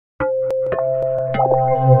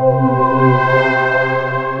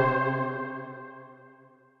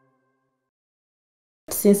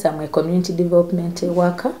since I'm a community development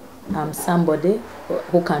worker, I'm somebody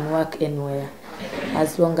who can work anywhere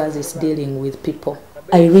as long as it's dealing with people.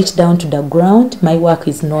 I reach down to the ground. My work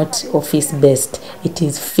is not office-based, it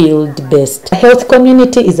is field-based. A health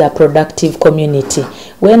community is a productive community.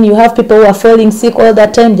 When you have people who are falling sick all the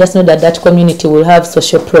time, just know that that community will have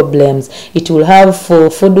social problems. It will have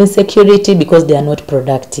food insecurity because they are not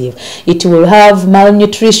productive. It will have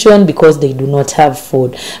malnutrition because they do not have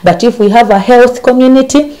food. But if we have a health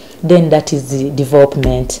community, then that is the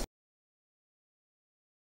development.